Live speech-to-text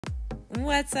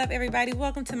What's up, everybody?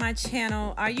 Welcome to my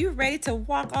channel. Are you ready to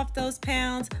walk off those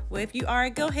pounds? Well, if you are,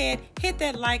 go ahead, hit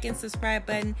that like and subscribe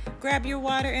button, grab your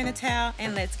water and a towel,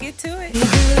 and let's get to it. You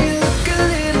look a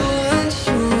little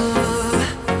unsure.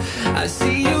 I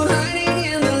see you hiding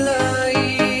in the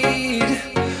light,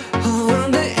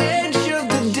 on the edge of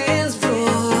the dance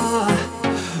floor,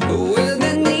 where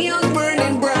the neon's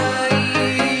burning bright.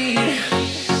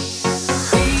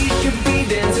 We should be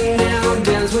dancing now,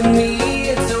 dance with me.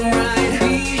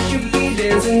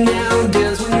 Now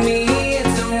dance with me,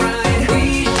 it's alright.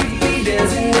 We should be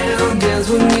dancing now, dance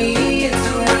with me, it's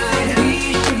alright.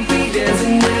 We should be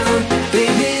dancing now,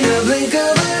 baby, in a blink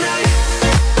of an eye.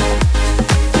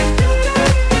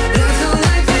 That's all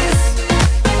like this.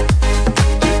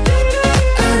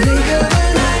 A blink of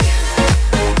an eye.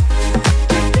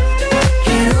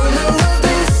 Can't hold all of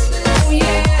this, oh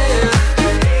yeah.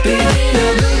 Baby, in a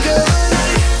blink of an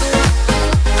eye.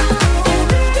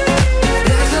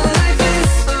 That's all like this.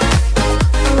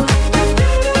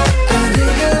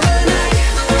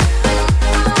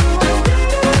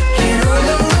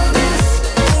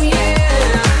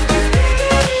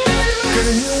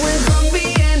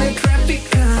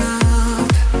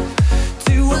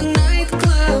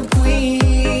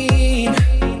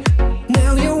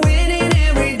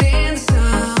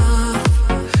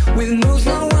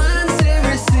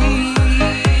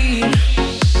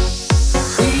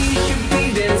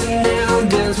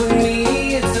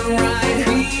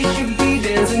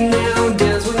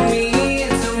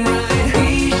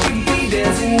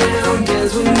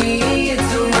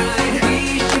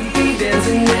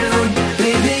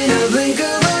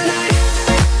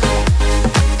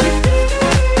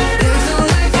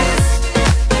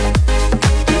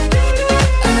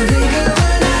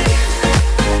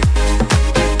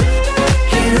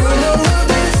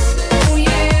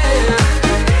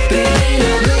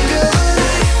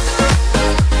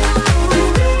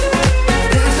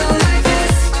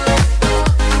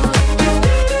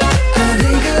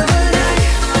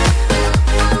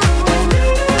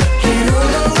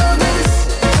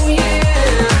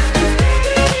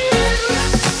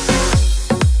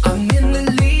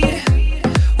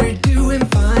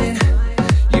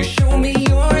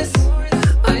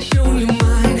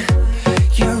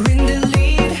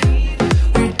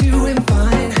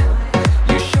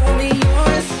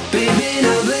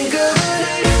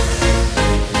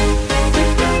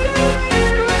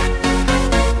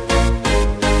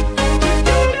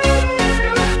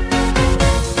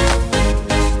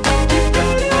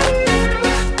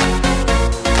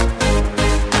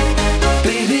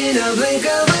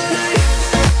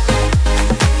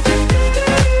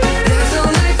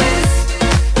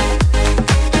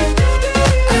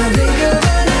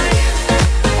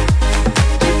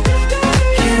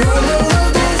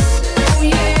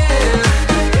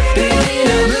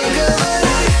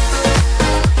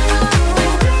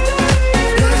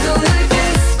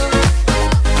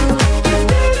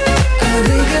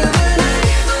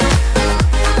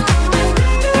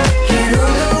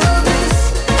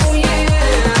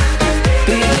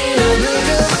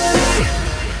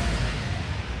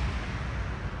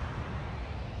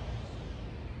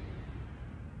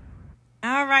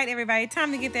 All right, everybody,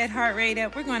 time to get that heart rate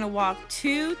up. We're going to walk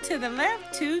 2 to the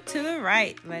left, 2 to the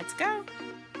right. Let's go.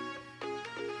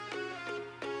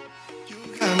 You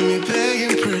got me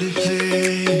begging pretty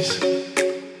please.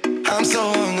 I'm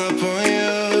so hung up on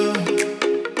you.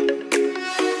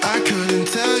 I couldn't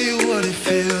tell you what it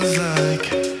feels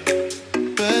like,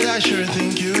 but I sure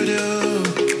think you do.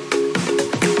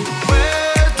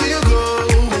 Where do you go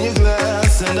when your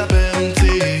glass ends up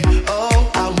empty? Oh,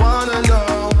 I wanna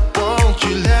know. Won't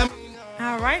you let me know?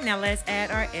 All right, now let's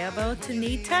add our elbow to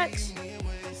knee touch.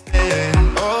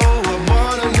 Oh, I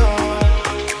wanna know.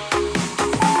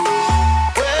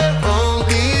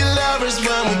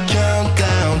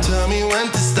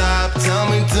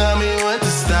 Tell me when to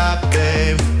stop,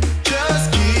 babe.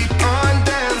 Just keep on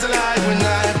dancing like we're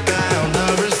night bound.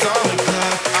 Lovers on the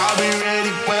clock, I'll be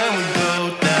ready when we go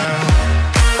down.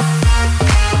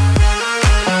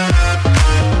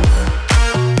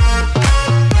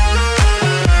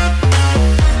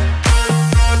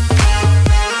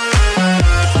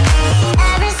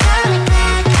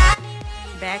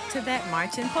 Back to that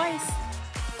march in place.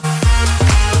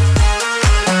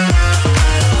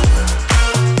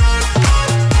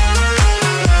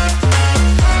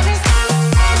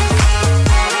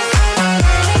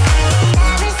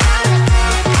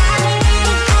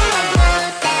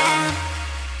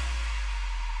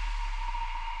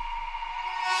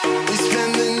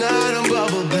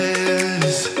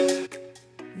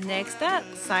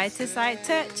 side to side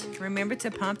touch. Remember to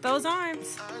pump those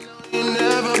arms. You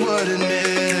never would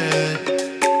admit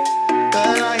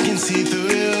that I can see through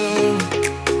you.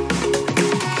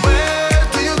 Where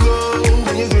do you go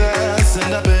when your glass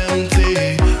ends up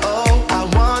empty? Oh, I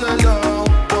wanna know,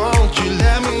 won't you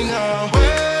let me know?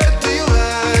 Where do you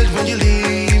hide when you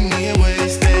leave me here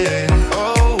wasted?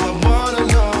 Oh, I wanna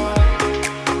know.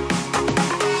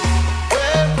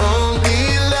 We're only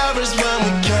lovers when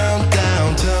we count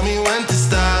down. Tell me when to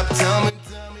stop, tell me.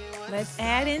 Let's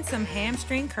add in some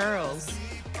hamstring curls.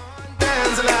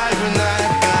 Hands alive when I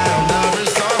bound.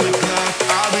 Lovers on the clock.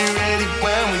 I'll be ready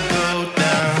when we go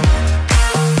down.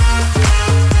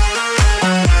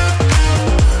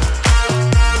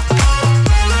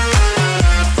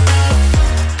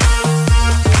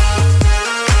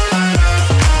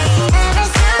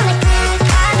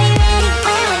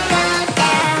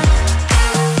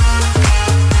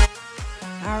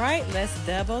 All right, let's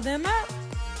double them up.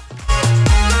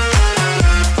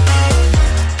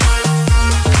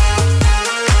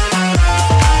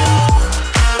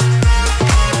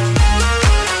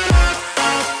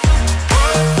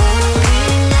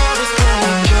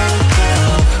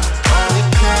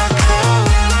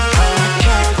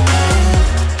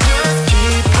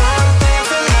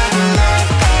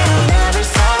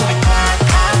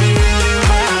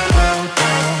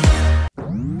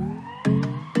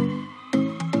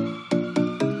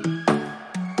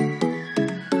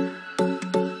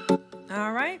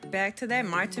 Back to that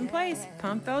march in place.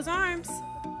 Pump those arms.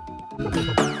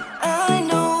 I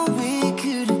know we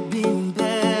could have been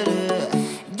better.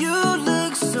 You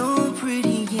look so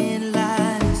pretty in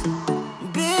lies.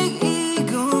 Big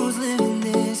egos live in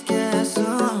this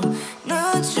castle.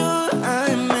 Not sure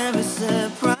I'm ever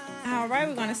surprised. All right,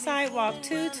 we're going to sidewalk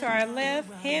 2 to our left,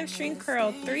 hamstring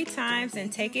curl 3 times,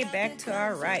 and take it back to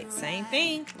our right. Same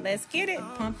thing. Let's get it.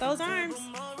 Pump those arms.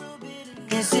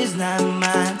 This is not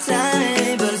my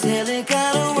time, but it's hell it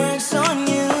gotta works on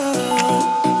you.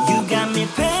 You got me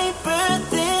paper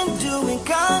thin, doing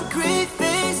concrete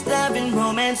face, diving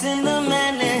romance in the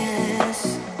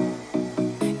madness.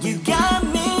 You got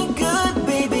me good,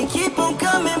 baby, keep on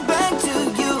coming back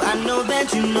to you. I know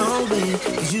that you know it,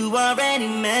 'cause you already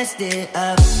messed it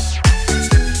up.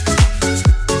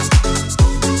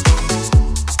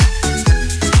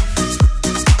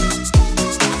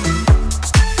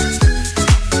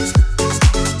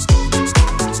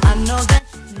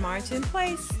 In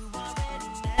place.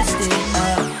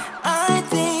 I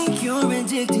think you're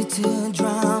addicted to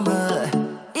drama.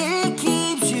 It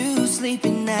keeps you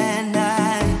sleeping at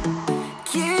night.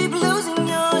 Keep losing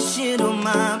your shit on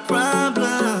my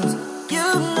problems. You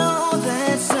know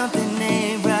that something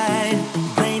ain't right.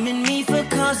 Blaming me for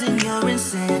causing your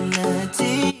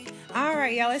insanity. All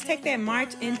right, y'all, let's take that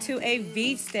march into a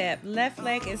V step. Left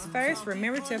leg is first.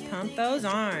 Remember to pump those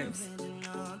arms.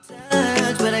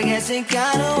 But I guess it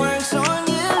kinda works on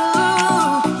you.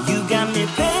 You got me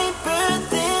paper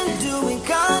thin, doing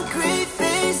concrete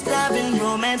face, diving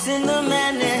romance in the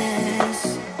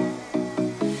madness.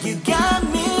 You got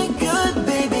me good,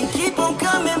 baby, keep on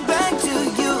coming back to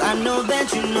you. I know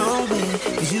that you know it,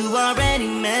 'cause you already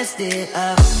messed it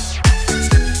up.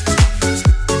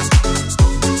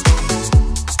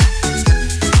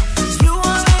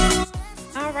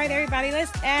 All right, everybody,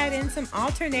 let's add in some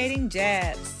alternating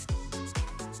jabs.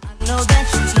 I know that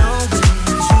you know it,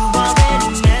 'cause you already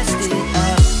messed it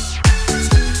up.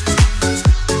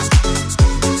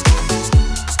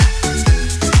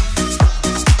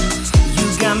 You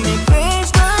got me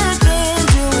paper thin,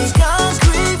 doing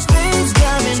concrete face,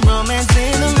 diving romance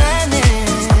in the madness.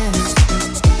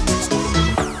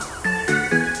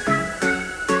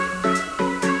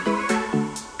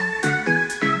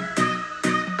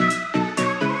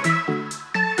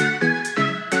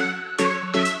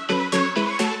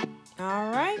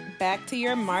 Back to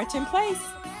your march in place.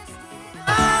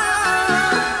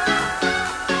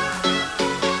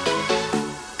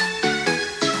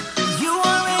 You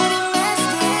already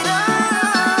messed it up.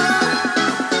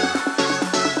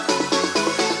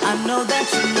 I know that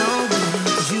you know it,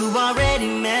 'cause you already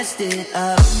messed it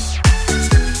up.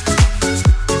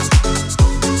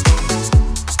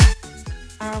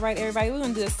 All right, everybody, we're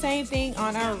gonna do the same thing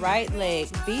on our right leg.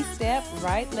 V step,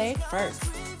 right leg first.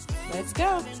 Let's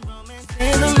go.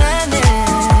 In the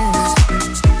madness,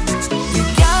 you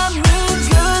got me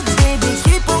good, baby.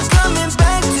 Keep on coming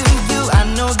back to you. I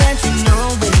know that you know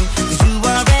it, 'cause you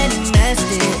already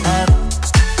messed it up.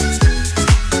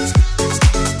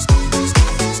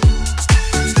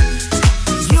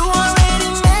 You already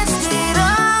messed it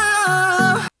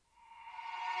up.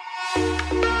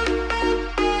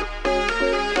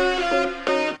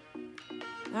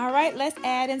 All right, let's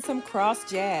add in in some cross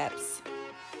jabs.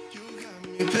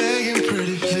 You're begging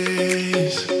pretty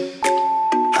please.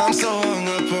 I'm so hung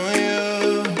up on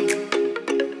you.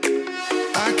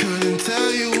 I couldn't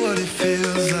tell you what it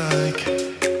feels like,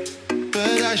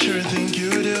 but I sure think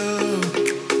you do.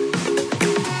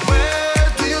 Where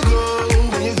do you go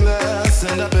when your glass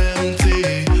end up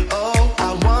empty? Oh,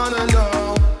 I wanna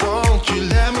know, won't you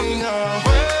let me know?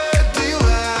 Where do you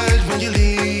hide when you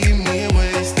leave me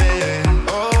wasted?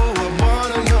 Oh, I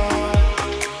wanna know.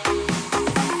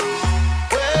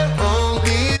 Where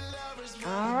only lovers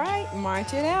All right,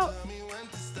 march it out.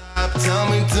 stop. Tell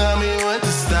me when to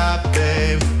stop,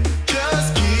 babe.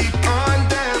 Just keep on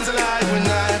dancing like we're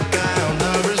nightbound.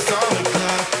 Lovers on the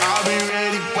clock. I'll be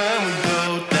ready when we go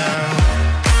down.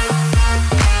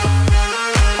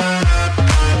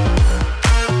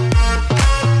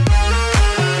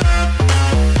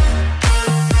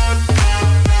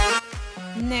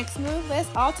 Next move, let's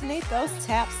alternate those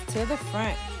taps to the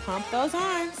front. Pump those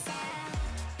arms.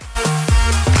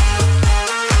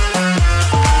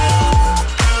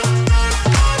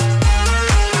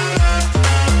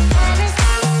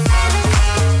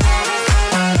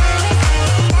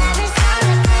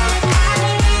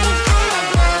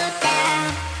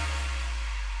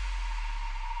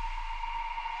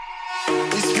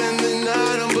 We spend the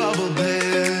night on bubble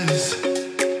bliss,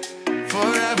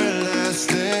 forever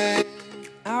lasting.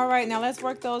 All right, now let's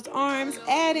work those arms.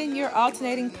 Add in your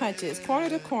alternating punches, corner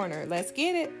to corner. Let's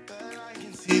get it. I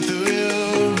can see through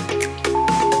you.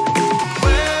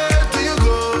 Where do you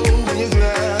go when your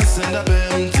glass end up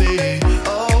empty?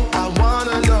 Oh, I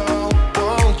wanna know,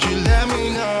 won't you let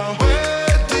me know?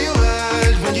 Where do you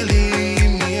hide when you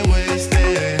leave me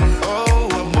wasted? Oh,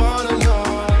 I wanna know.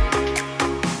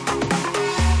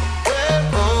 We're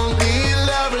only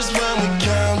lovers when we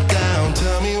count down.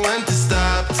 Tell me when to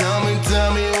stop. Tell me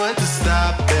when to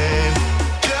stop, babe.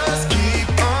 Just keep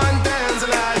on dancing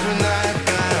like we're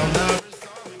nightbound.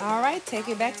 All right, take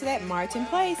it back to that march in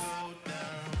place.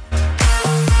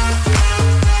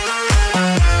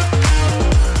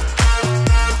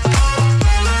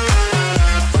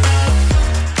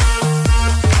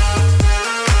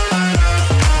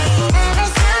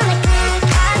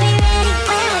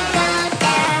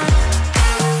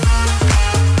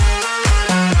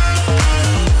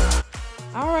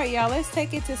 All right, y'all, let's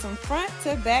take it to some front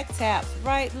to back taps.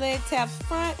 Right leg taps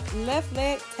front, left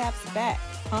leg taps back.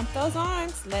 Pump those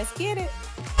arms. Let's get it.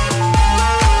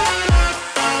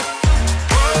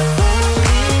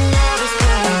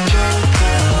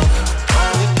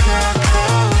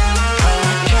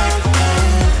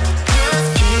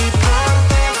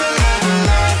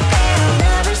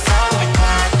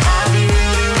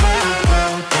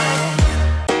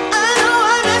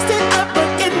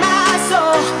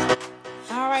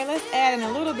 All right, let's add in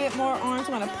a little bit more arms.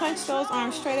 Want to punch those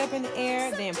arms straight up in the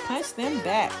air, then punch them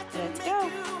back. Let's go.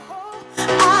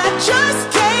 I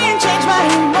just can't change my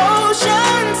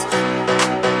emotions.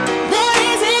 There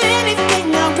isn't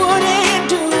anything I wouldn't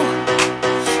do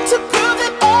to prove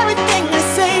that everything I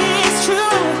say is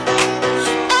true.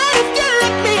 And if you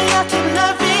let me, I'll keep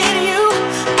loving you.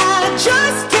 I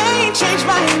just can't change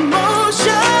my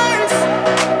emotions.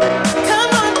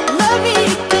 Come on, love me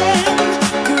again.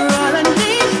 You're all I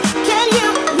need. Can you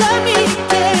love me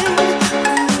again?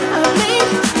 Love me.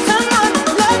 Come on,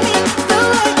 love me the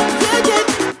way you did.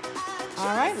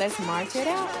 All right, let's march it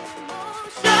out.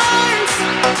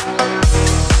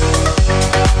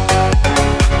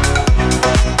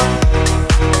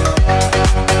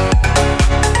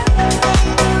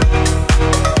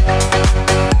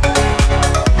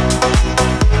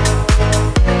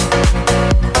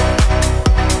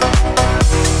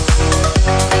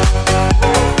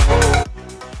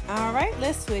 All right,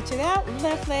 let's switch it out.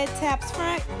 Left leg taps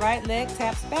front, right leg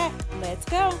taps back. Let's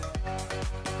go.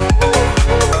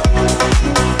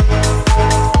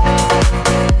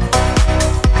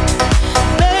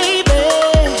 Baby,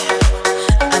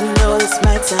 I know this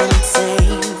might sound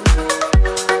insane,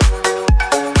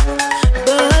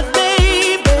 but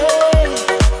baby,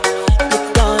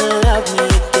 you're gonna love me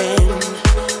again,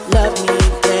 love me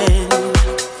again.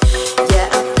 Yeah,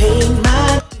 I paid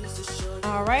my dues to show you.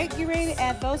 All right, get ready to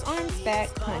add those arms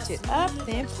back. Punch it up,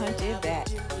 then punch it back.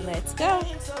 Let's go.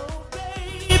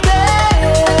 Baby,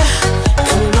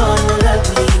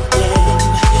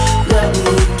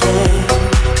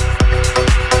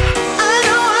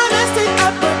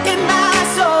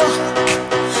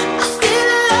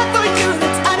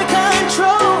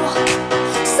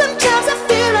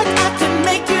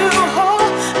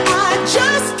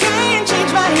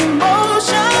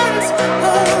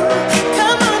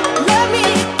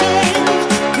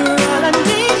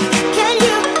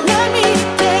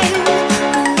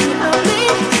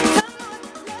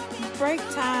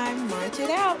 time. March it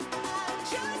out.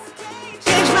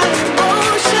 Change my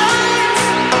emotions.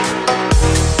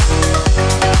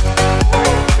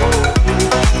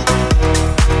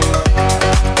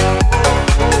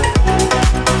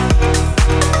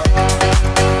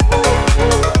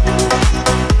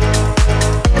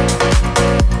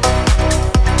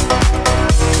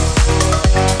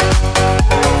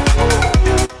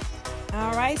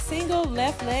 All right, single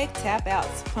left leg tap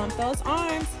outs. Pump those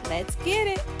arms. Let's get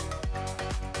it.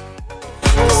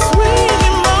 Sweet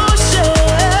emotion.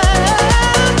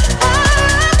 I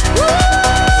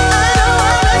know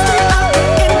I must be out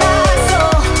in my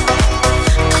soul.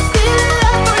 I feel a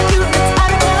love for you that's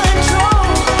out of control.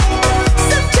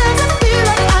 Sometimes I feel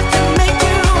like I can make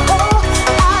you whole.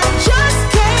 I just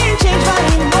can't change my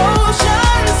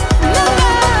emotions. No,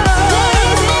 there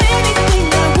isn't anything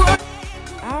I would.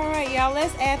 All right, y'all,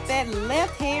 let's add that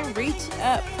left hand reach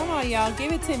up. Come on, y'all,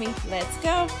 give it to me. Let's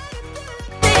go.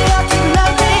 I keep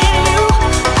loving you.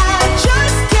 I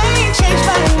just can't change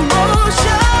my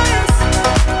emotions.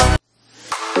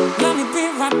 Let me be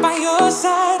right by your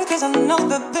side, cause I know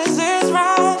that this is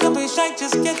right. Don't be shy,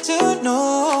 just get to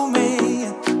know me.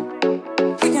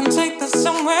 We can take this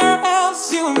somewhere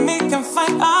else. You and me can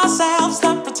find ourselves.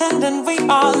 Stop pretending we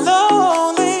are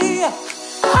lonely.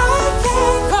 I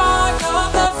can't call your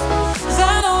bluff, cause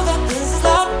I know that this is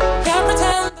love. Can't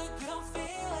pretend that you don't feel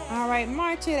it. All right,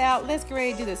 march it out. Let's get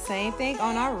ready to do the same thing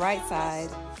on our right side.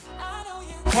 I know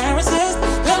you can't resist.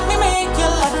 Let me make your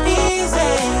life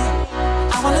easy.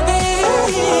 I wanna be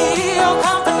your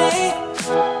company.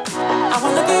 I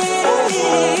wanna be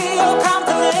your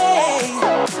company.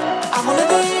 I wanna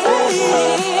be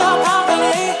your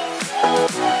company.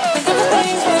 Think of the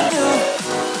things we do.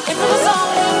 If it was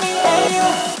only me and you.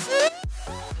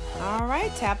 All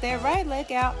right, tap that right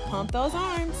leg out. Pump those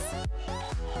arms.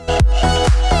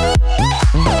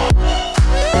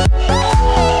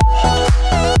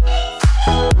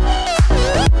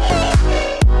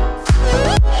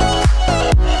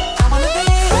 I wanna be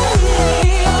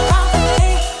your company.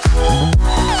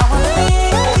 I wanna be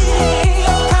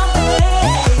your company.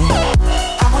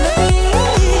 I wanna be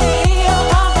your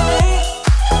company.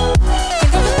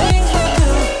 Think of the things we do.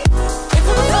 If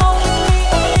it was only me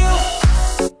and you.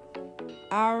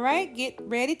 All right, get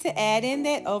ready to add in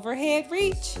that overhead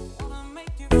reach. Wanna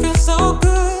make you feel so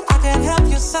good. I can help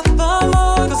you set the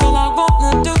mood. Cause all I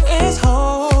wanna do is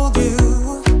hold you.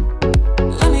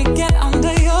 Let me get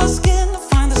under your skin to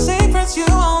find the secrets you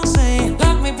won't say.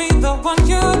 Let me be the one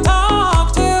you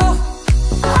talk to.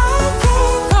 I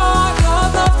can't call your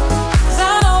bluff, cause I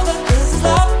know that this is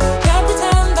love. Can't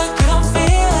pretend that you don't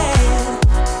feel it.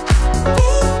 Be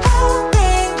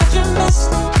everything that you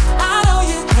missed. I know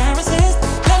you can't resist.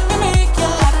 Let me make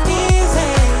your life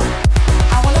easy.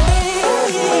 I wanna be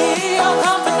your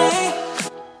company.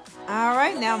 All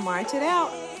right, now march it out.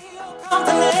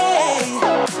 Company.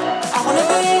 I wanna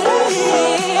be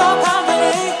your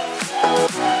company.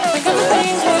 Think of the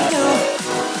things we do.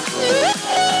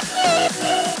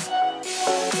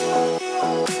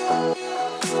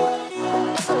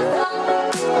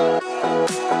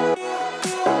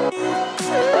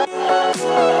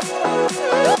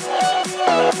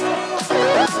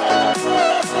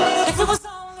 If it was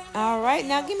only All right,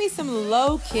 now give me some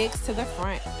low kicks to the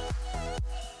front.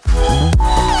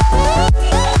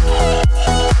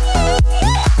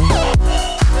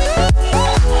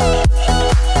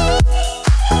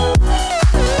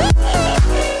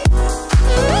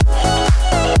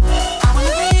 I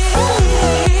wanna be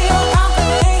your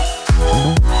company.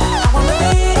 I wanna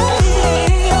be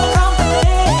your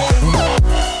company.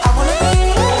 I wanna be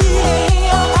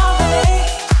your company.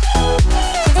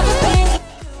 Think of the things.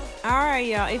 All right,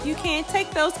 y'all, if you can,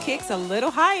 take those kicks a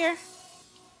little higher.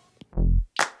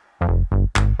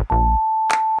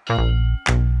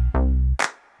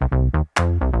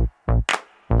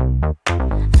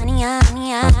 Honey,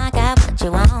 I got what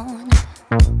you want.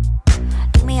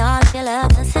 Give me all of your love,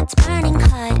 'cause it's burning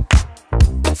hot.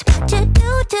 It's what you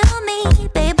do to me,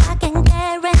 babe, I can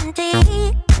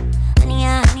guarantee. Honey,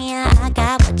 I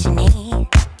got what you need.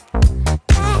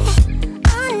 Under the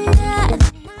night,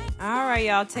 All right,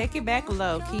 y'all, take it back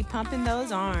low. Keep pumping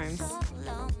those arms.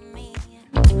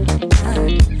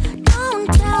 don't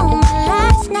tell me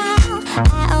lies now.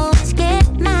 I always get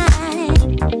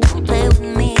mine. Don't play with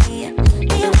me.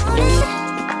 Do you want it?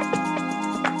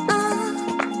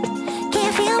 Can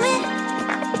you feel me?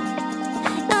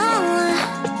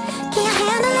 Can you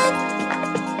handle it?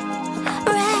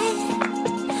 Right?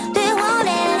 Do you want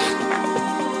it?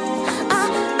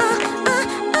 Don't you look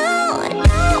on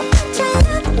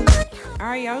All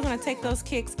right, y'all, we're gonna to take those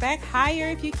kicks back higher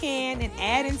if you can and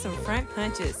add in some front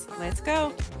punches. Let's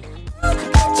go.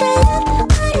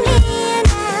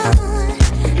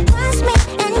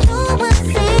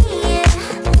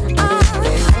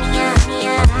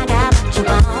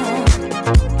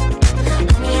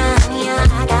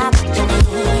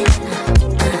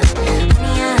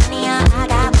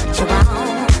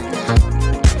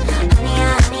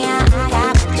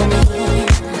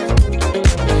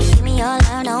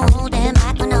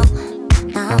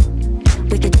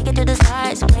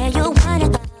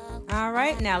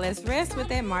 Now let's rest with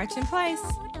that march in place.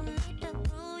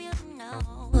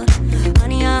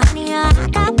 Honey, honey, I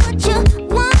got what you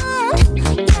want.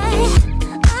 Yeah,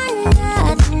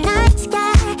 under the night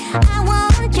sky, I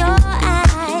want your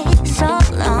eyes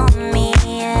all on me.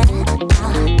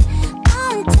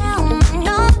 Don't tell me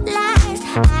no lies,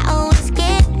 I always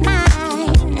get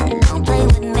mine. Don't play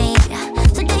with me.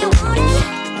 So do you want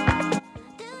it?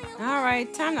 All right,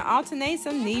 time to alternate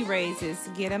some knee raises.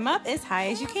 Get them up as high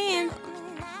as you can.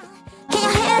 Can you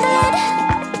hear that?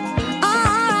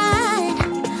 Alright,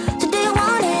 so do you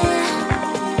want it?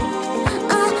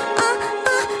 Don't put your love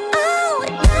on hold.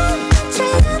 I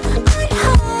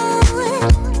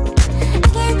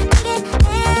can't take it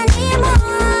anymore.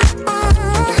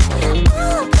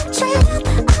 Oh, put your love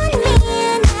on me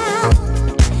now.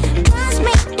 Trust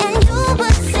me and you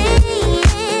will see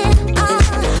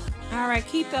it. All right,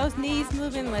 keep those knees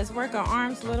moving. Let's work our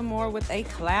arms a little more with a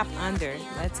clap under.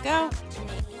 Let's go.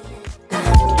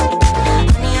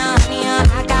 Honey, honey,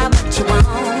 I got what you want.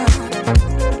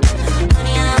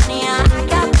 Honey, honey, I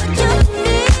got what you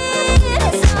need.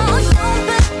 So don't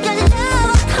put your love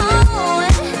on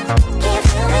hold. Can't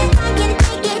feel it, I can't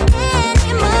take it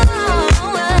anymore.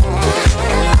 Don't put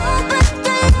your love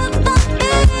on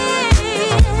me.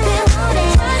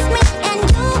 Trust me and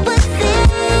you will see.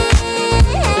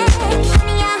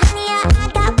 Honey, honey, I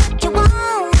got what you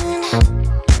want.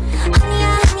 Honey,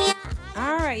 honey.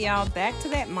 All right, y'all, back to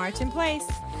that march in place.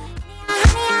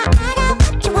 Honey, I got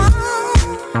what you want.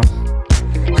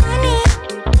 Honey,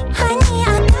 honey, I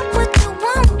got what you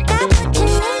want. Got what you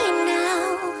need now.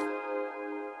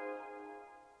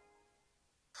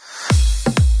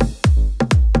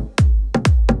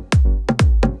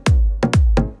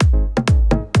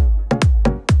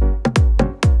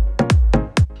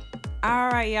 All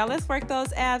right, y'all, let's work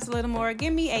those abs a little more.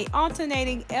 Give me a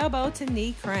alternating elbow to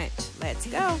knee crunch. Let's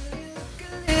go.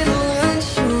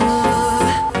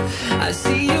 I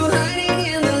see you hiding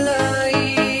in the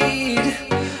light,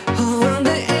 on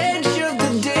the edge of the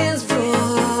dance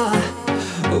floor,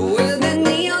 where the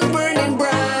neon's burning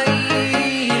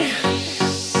bright.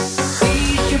 We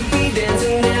should be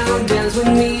dancing now, dance with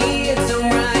me, it's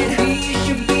alright. We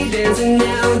should be dancing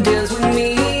now, dance with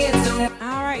me, it's alright.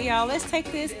 All right, y'all, let's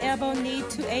take this elbow knee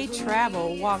to a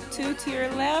travel. Walk 2 to your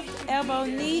left, elbow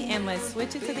knee, and let's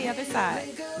switch it to the other side.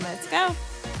 Let's go.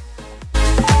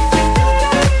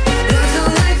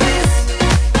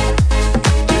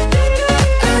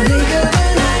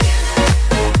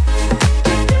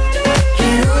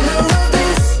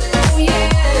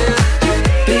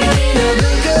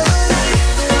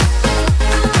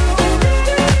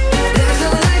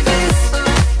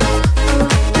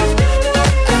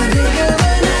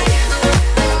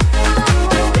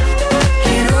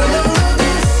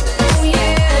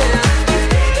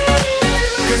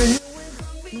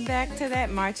 Back to that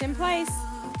march in place.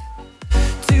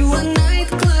 To a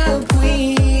nightclub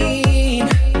queen.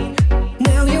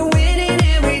 Now you're winning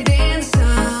every dance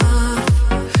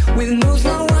off, with moves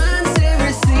no one's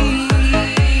ever seen.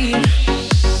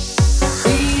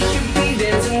 We should be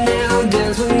dancing now,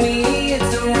 dance with me,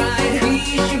 it's alright. We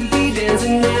should be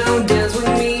dancing now, dance with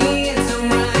me, it's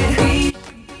alright.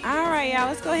 All right, y'all,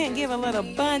 let's go ahead and give a little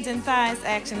buns and thighs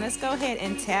action. Let's go ahead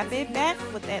and tap it back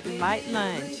with that light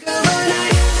lunge.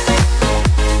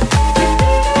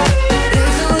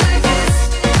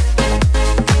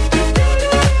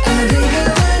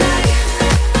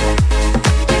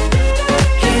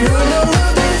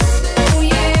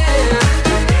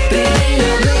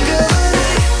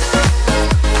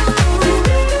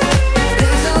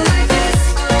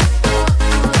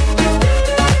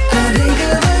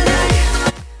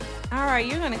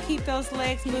 Keep those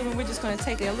legs moving. We're just going to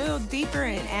take it a little deeper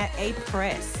and add a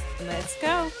press. Let's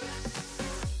go.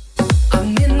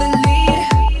 I'm in the lead,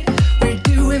 we're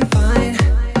doing fine.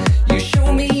 You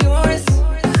show me yours,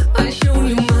 I show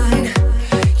you mine.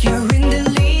 You're in the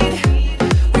lead,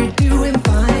 we're doing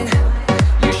fine.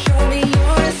 You show me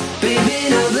yours, baby,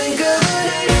 now blink of an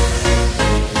eye.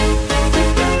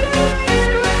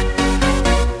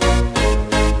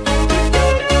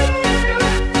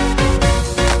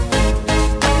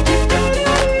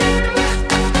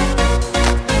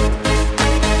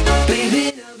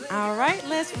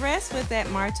 rest with that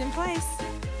march in place.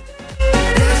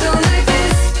 Days all like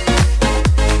this.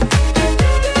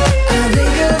 I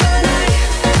think of a night.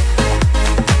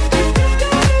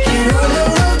 Can't hold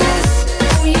all of this.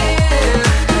 Oh yeah.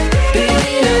 Baby,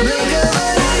 I think of a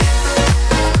night.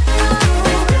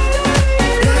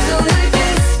 Days all like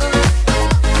this.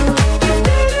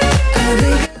 I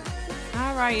think.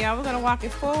 All right, y'all, we're gonna walk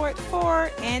it forward,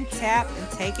 and tap and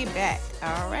take it back.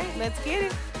 All right, let's get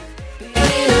it.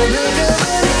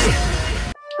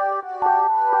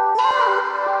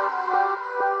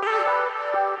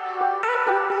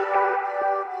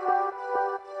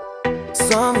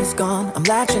 Summer's gone, I'm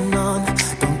latching on.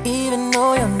 Don't even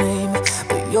know your name,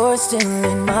 but you're still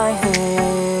in my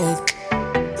head.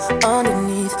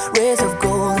 Underneath rays of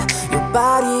gold, your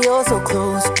body oh so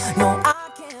close. No, I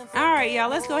can't. All right, y'all,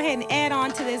 let's go ahead and add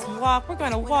on to this walk. We're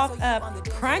gonna walk up,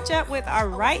 crunch up with our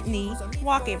right knee,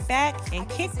 walk it back, and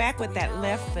kick back with that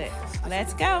left foot.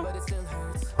 Let's go.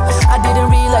 I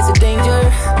didn't realize the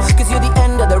danger, cause you're the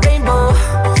end of the rainbow.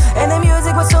 And the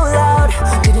music was so loud,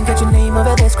 didn't catch your name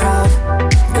over this crowd.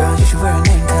 Girl, you should wear a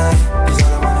name tag, cause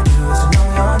all I wanna do is to know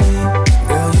your name.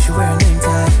 Girl, you should wear a name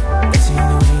tag, that's the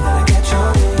only way that I get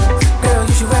your name. Girl,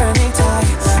 you should wear a name tag,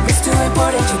 it's too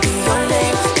important to be your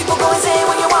name. People go insane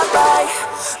when you walk by.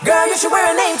 Girl, you should wear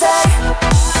a name tag.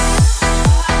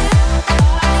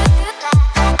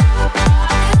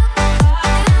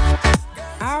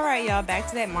 All right, y'all, back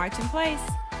to that march in place.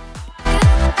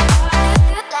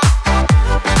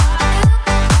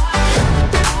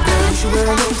 Girl, you should wear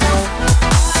a name tag.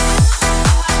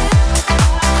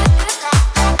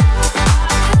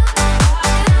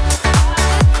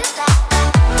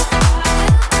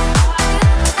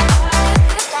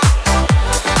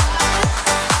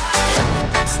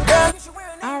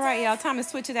 Y'all, time to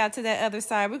switch it out to that other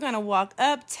side. We're gonna walk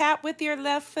up, tap with your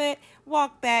left foot,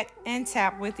 walk back, and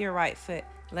tap with your right foot.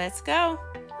 Let's go.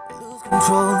 Lose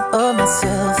control of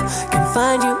myself, can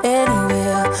find you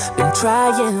anywhere. Been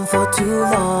trying for too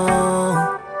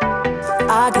long.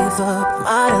 I give up, I'm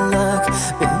out of luck.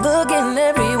 Been looking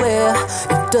everywhere,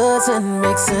 it doesn't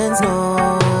make sense, no.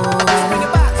 Bring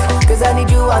it back, cause I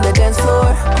need you on the dance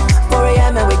floor. 4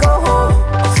 a.m. and we go home.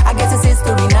 I guess it's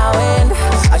history now and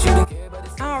I shouldn't care.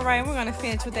 All right, we're gonna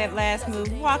finish with that last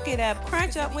move. Walk it up,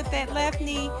 crunch up with that left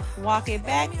knee, walk it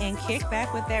back, and kick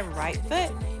back with that right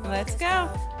foot. Let's go.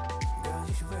 Girl,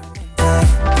 you should wear a name tag,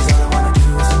 cause all I wanna do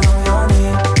is to know your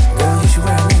name. Girl, you should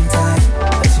wear a name tag,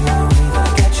 that's the only way that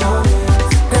I get your name.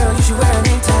 Girl, you should wear a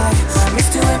name tag, it's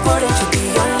too important to be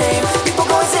your name. People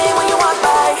go insane when you walk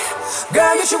by.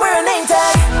 Girl, you should wear a name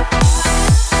tag.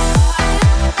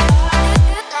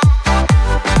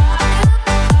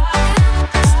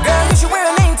 Girl, you should wear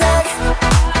a name tag.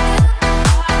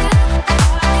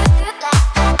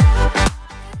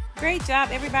 Great job,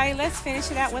 everybody. Let's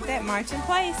finish it out with that march in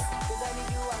place.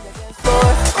 4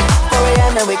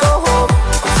 a.m. and we go home.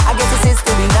 I guess it's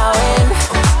history now and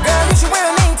girl, you should wear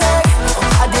a name tag.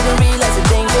 I didn't realize the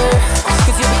danger,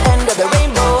 cause you're the end of the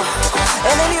rainbow.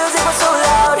 And the music was so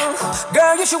loud.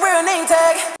 Girl, you should wear a name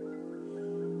tag.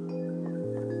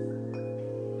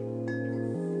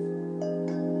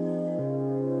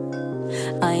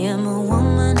 I am a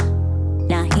woman,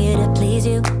 not here to please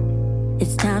you.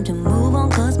 It's time to move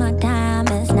on, cause my time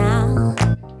is now.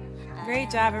 Great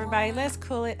job, everybody. Let's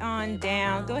cool it on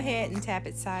down. Go ahead and tap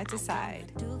it side to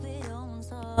side.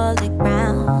 Solid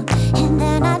ground. And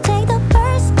then I take the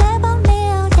first step a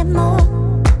million more.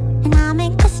 And I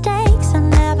make mistakes I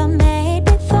never made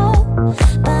before.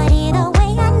 But either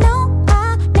way, I know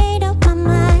I made up my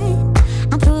mind.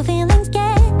 I'm through feeling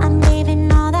scared, I'm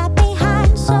leaving all that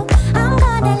behind. So I'm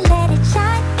gonna let it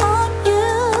shine on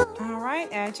you. All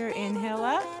right, add your inhale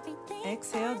up,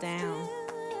 exhale down.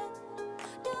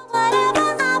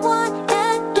 Whatever I want to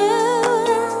do,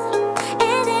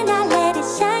 and then I let it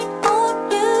shine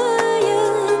on you.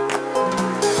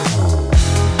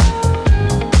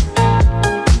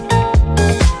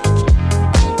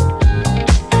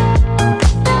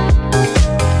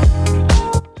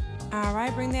 All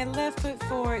right, bring that left foot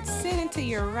forward, sit into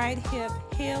your right hip,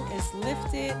 heel is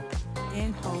lifted,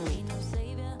 and hold.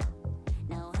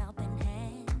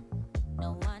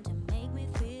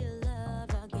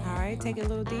 All right, take it a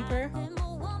little deeper.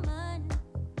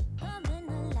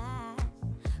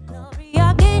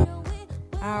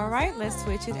 All right, let's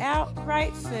switch it out.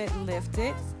 Right foot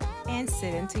lifted and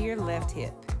sit into your left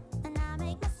hip.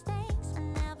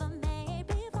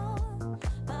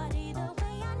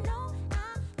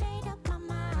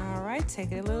 All right,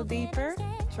 take it a little deeper.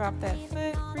 Drop that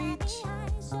foot, reach.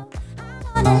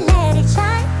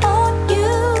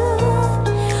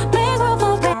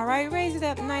 All right, raise it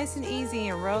up nice nice and easy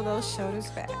and roll those shoulders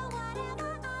back.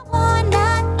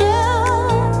 Wanna do,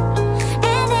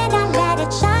 and then I let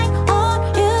it shine on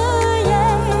you,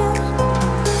 yeah.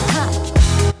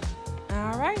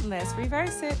 All right, let's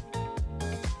reverse it.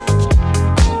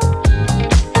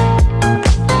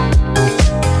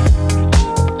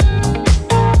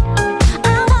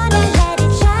 I wanna let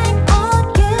it shine on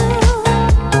you.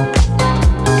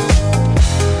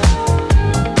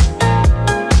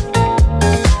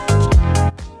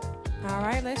 All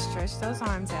right, let's stretch those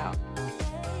arms out.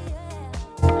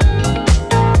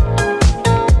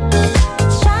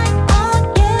 Shine on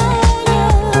you,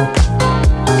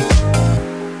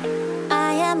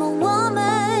 I am a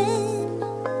woman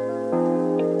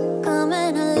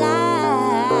coming alive.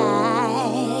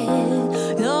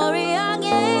 You're young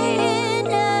and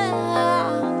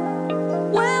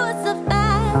where was the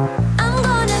fight? I'm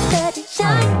gonna let it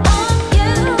shine on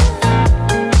you.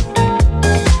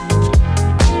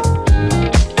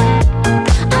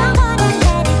 I wanna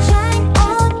let it shine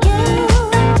on you.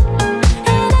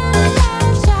 And I let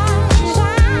it shine,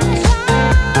 shine,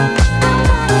 shine. I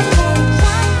wanna let it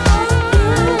shine on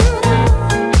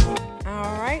you.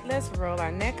 All right, let's roll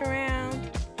our neck around.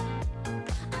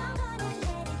 I wanna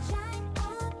let it shine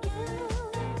on you.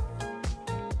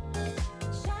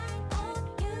 Shine on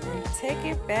you. And take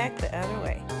it back the other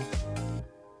way.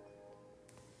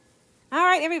 All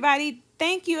right, everybody.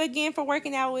 Thank you again for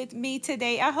working out with me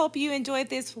today. I hope you enjoyed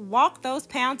this Walk Those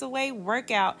Pounds Away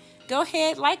workout. Go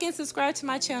ahead, like and subscribe to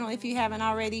my channel if you haven't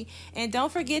already. And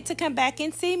don't forget to come back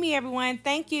and see me, everyone.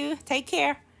 Thank you. Take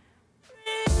care.